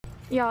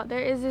Y'all,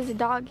 there is this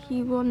dog.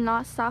 He will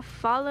not stop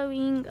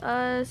following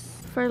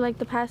us for like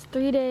the past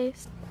 3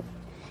 days.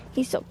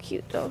 He's so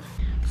cute though.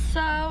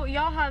 So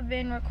y'all have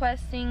been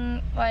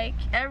requesting like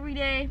every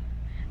day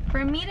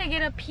for me to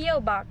get a P.O.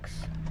 box.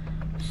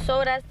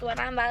 So that's what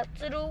I'm about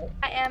to do.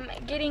 I am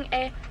getting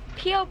a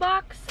P.O.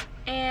 box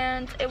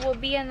and it will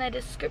be in the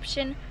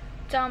description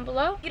down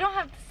below. You don't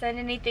have to send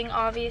anything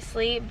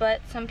obviously,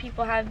 but some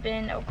people have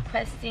been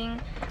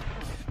requesting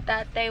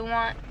that they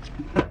want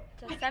to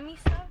send me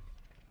stuff.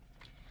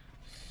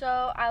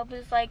 So I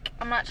was like,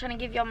 I'm not trying to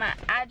give y'all my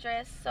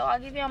address, so I'll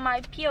give y'all my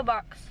P.O.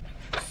 box.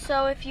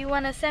 So if you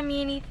want to send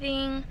me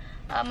anything,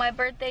 my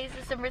birthday is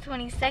December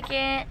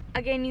 22nd.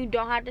 Again, you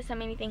don't have to send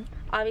me anything.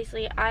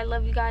 Obviously, I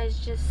love you guys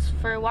just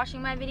for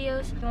watching my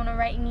videos. If you want to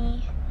write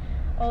me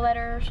a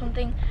letter or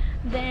something,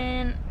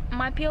 then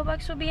my P.O.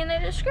 box will be in the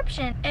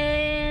description.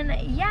 And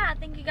yeah,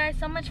 thank you guys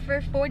so much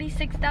for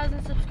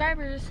 46,000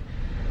 subscribers.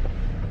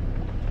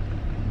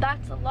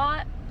 That's a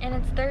lot, and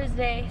it's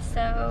Thursday,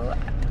 so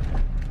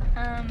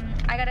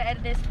I gotta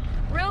edit this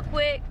real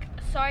quick.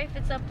 Sorry if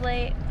it's up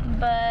late,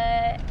 but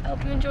I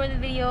hope you enjoy the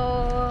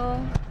video.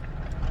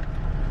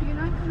 You're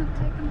not gonna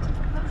take them to the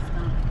post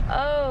office?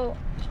 Oh,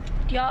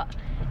 y'all,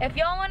 if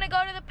y'all wanna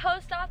go to the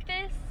post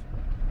office,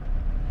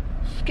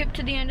 skip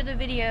to the end of the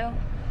video.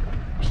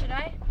 Should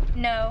I?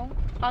 No,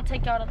 I'll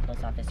take y'all to the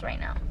post office right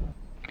now.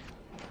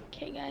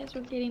 Okay guys,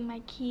 we're getting my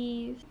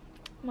keys.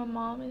 My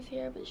mom is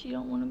here, but she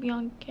don't wanna be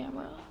on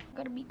camera. I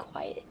gotta be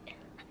quiet.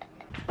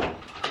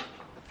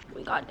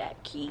 We got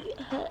that key.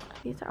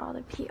 These are all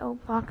the P.O.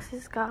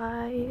 boxes,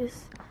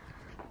 guys.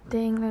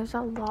 Dang, there's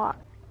a lot.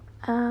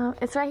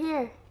 It's right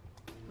here.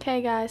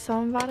 Okay, guys, so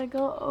I'm about to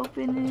go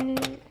open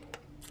it.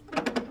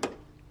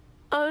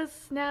 Oh,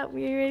 snap.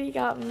 We already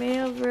got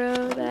mail,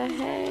 bro. The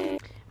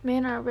heck?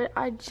 Man,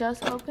 I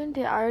just opened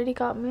it. I already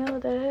got mail.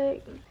 The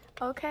heck?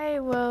 Okay,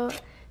 well,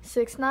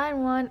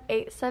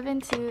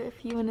 691-872.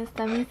 If you want to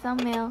send me some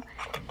mail,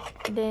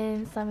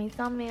 then send me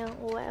some mail,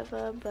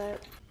 whatever.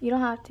 But you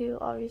don't have to,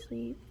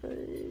 obviously, but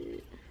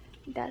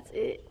that's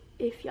it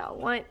if y'all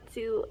want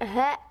to.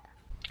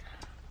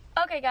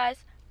 Okay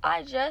guys,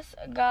 I just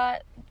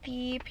got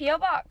the P.O.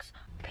 box.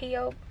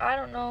 I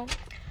don't know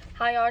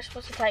how y'all are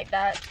supposed to type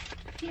that.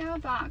 P.O.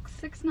 Box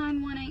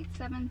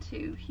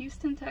 691872,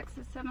 Houston,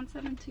 Texas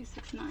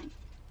 77269.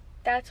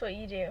 That's what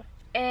you do.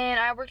 And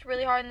I worked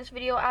really hard in this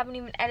video. I haven't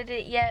even edited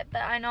it yet,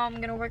 but I know I'm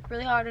gonna work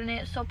really hard on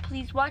it. So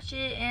please watch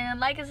it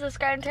and like and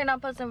subscribe and turn on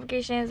post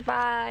notifications.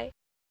 Bye.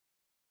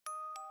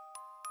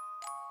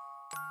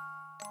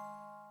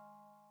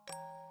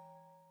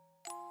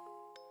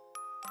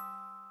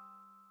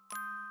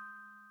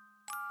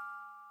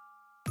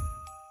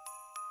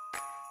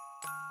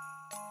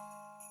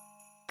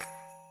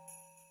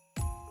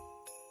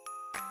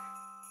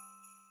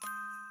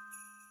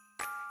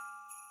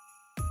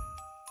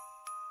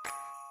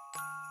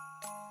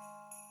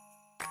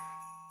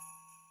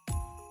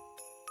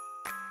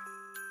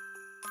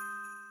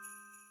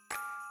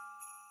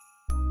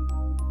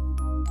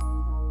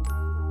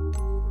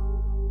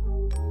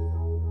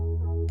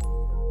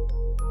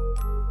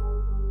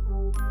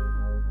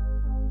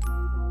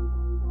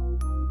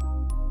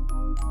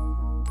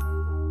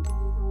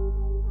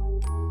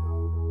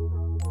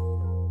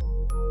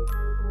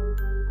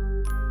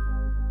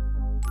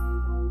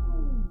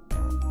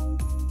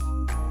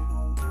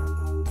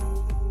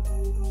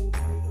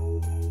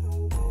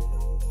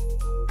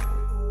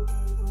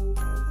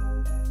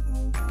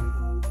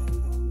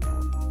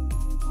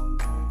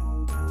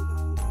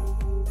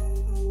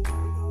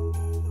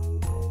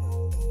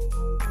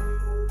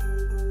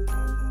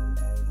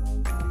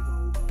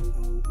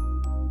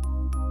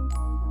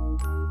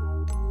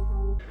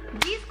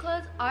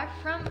 Are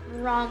from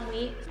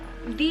Romwe.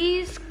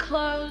 These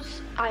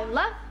clothes I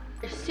love.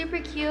 They're super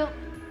cute.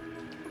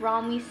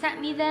 Romwe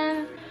sent me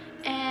them,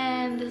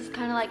 and this is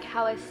kind of like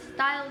how I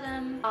style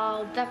them.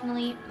 I'll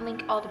definitely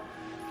link all the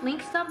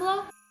links down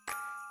below.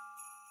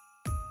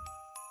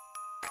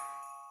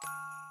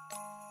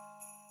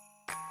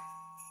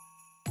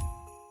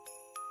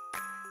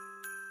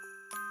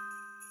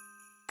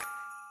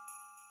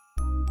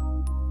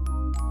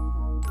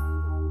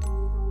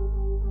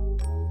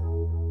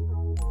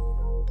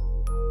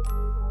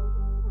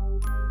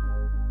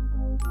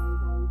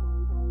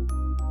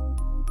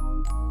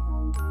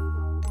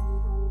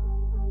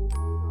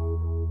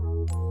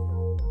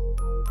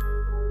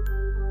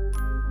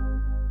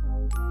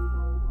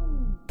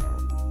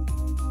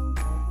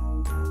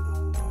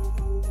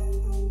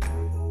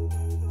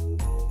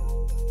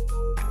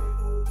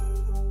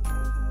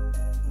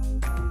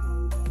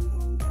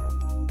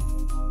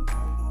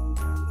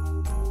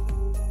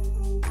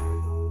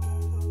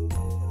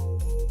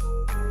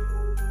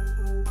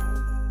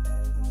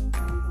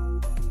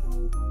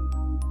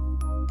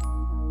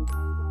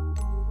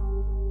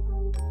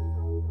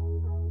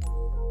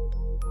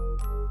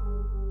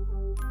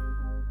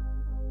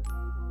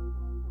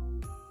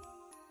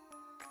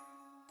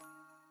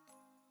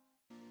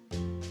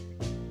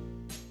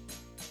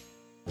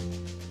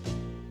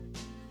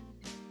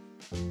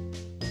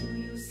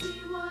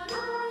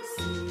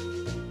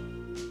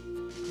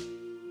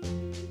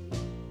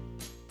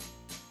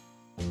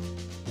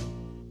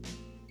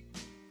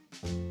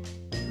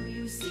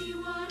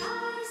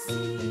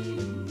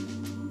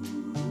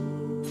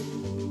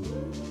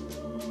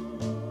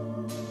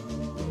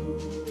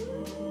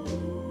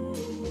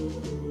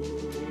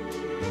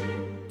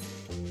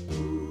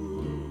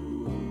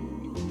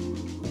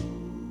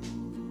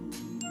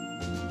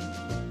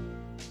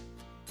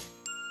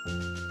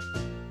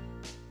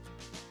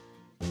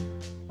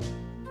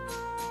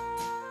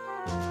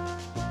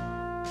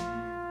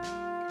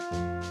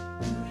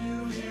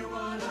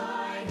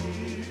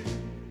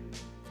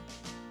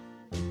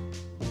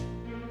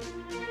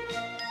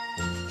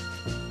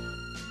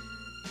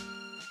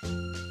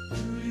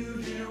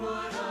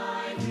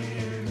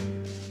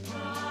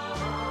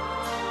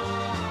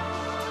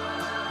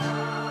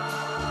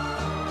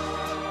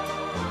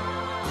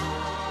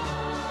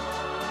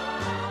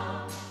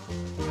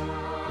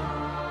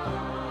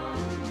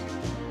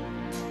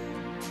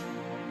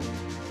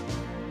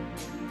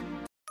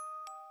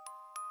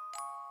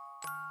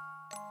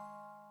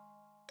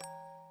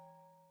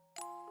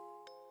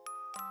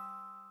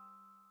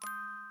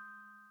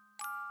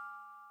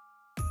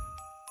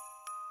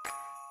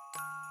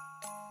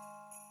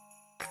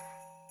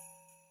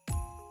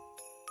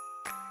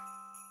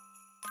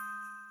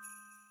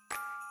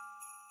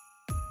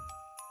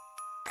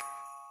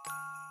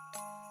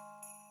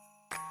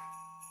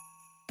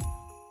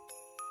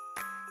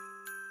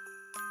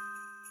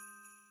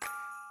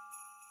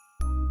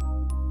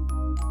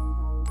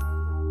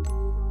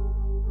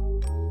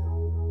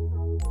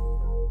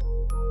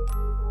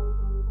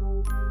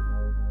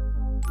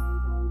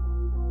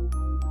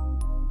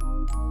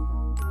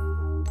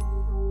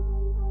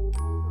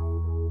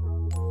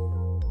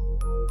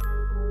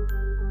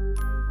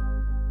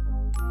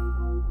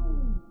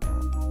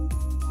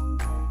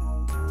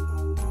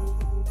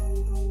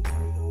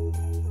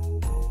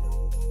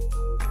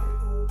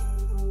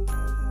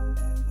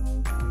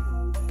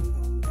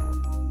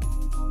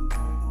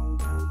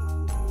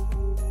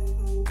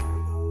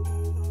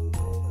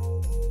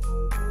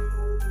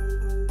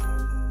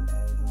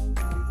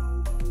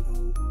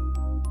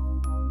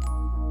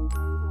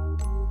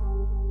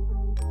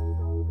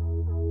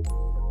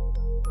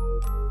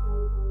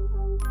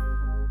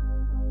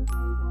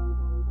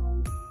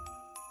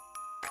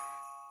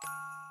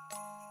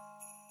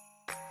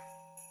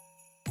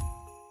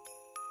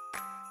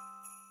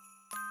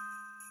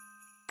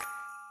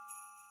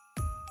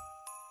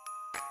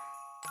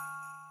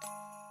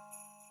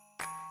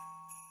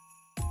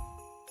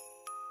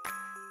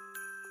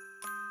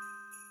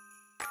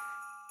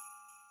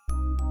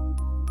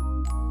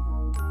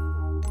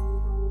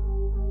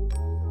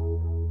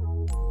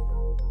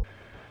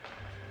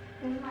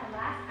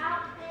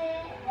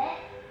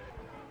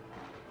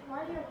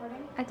 you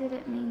recording? I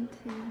didn't mean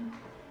to.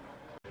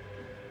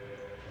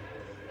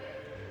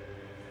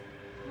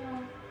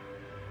 Oh.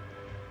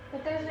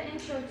 But there's an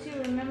intro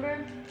too,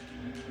 remember?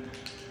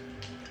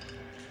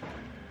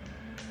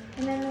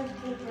 And then there's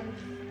bloopers.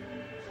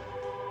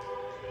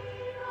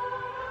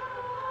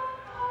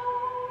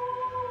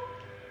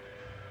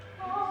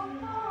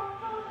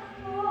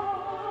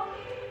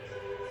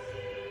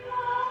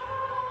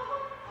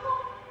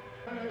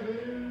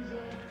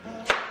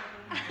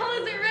 I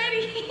wasn't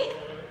ready.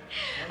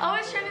 I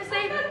was trying to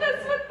say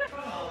that's what the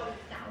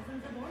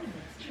Thousands of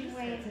ornaments, tree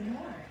sets, and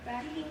more.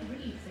 back.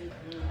 Reads and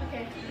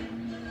Okay.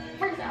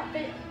 First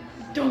outfit.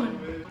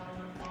 Done.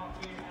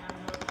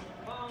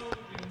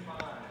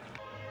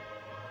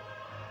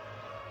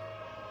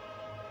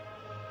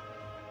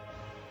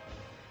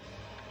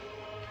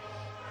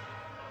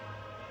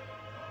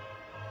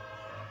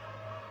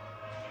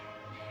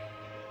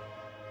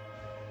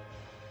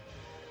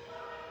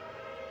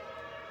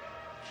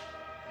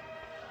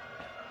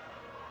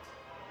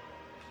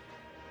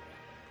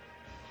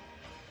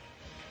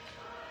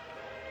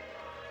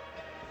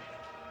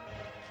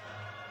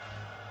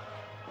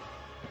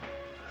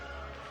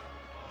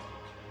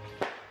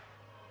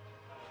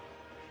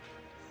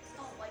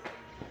 Don't like it.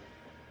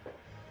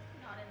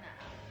 Not in that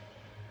outfit.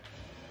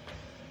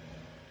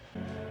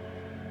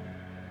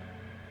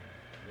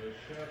 The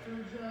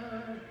shepherd's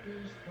act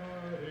is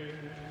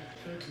parting,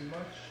 set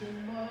much in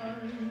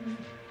mind.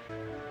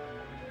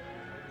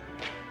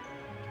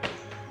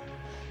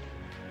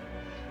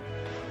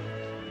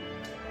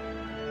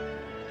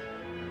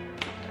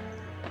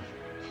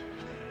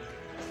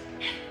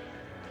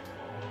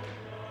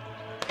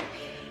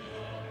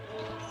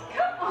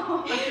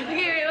 Okay,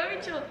 wait, let me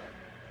chill.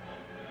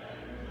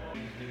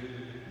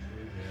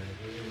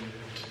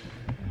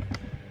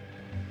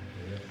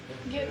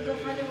 Go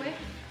farther away.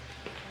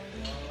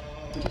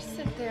 Just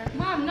sit there.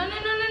 Mom, no. I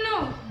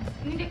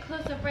need it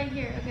close up right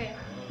here. Okay.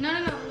 No, a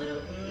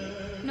little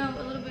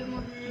bit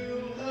more.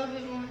 A little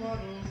bit more.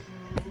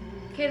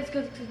 Okay, let's go.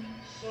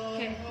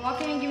 Okay,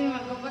 walk in and give me my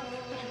book.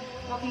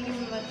 Walk in and give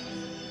me my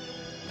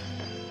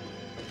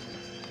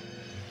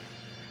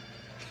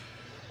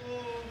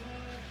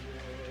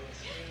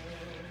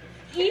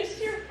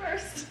Eat your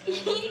first.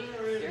 Eat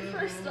your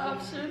first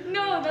option.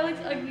 No, that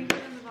looks ugly. Put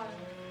it on the bottom.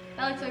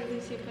 That looks ugly.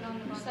 So put it on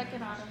the bottom.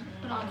 Second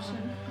option.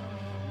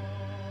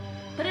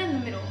 Put it in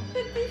the middle.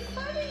 It'd be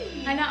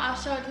funny. I know. I'll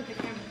show it to the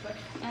camera, but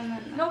and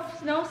then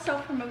no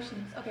self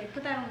promotions. Okay,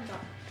 put that on the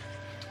top.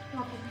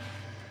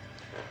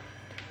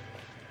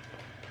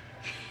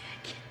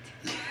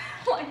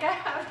 Like I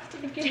have to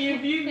give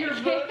you your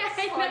books.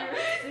 I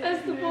know.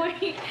 That's the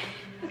point.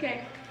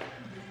 Okay.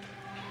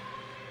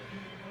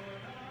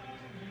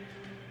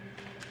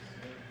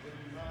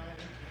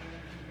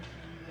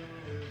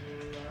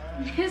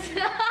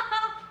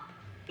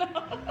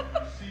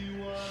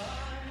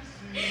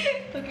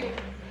 Okay.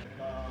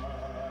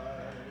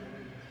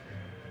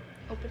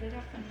 Open it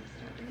up and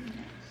start doing it.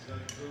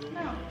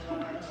 No, too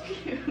much.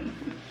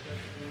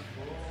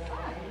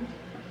 Fine.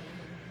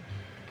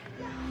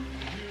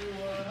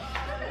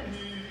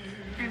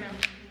 I know.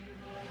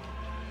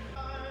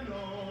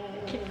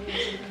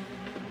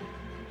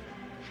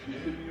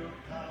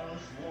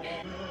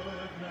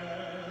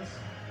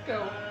 Go.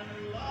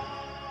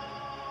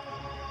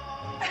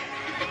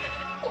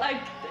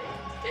 Like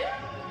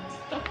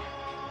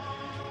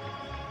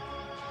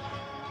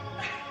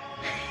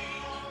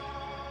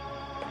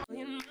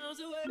Miles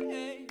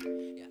away,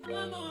 yeah,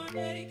 I'm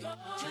already gone.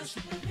 Just a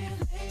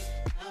little late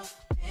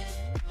now.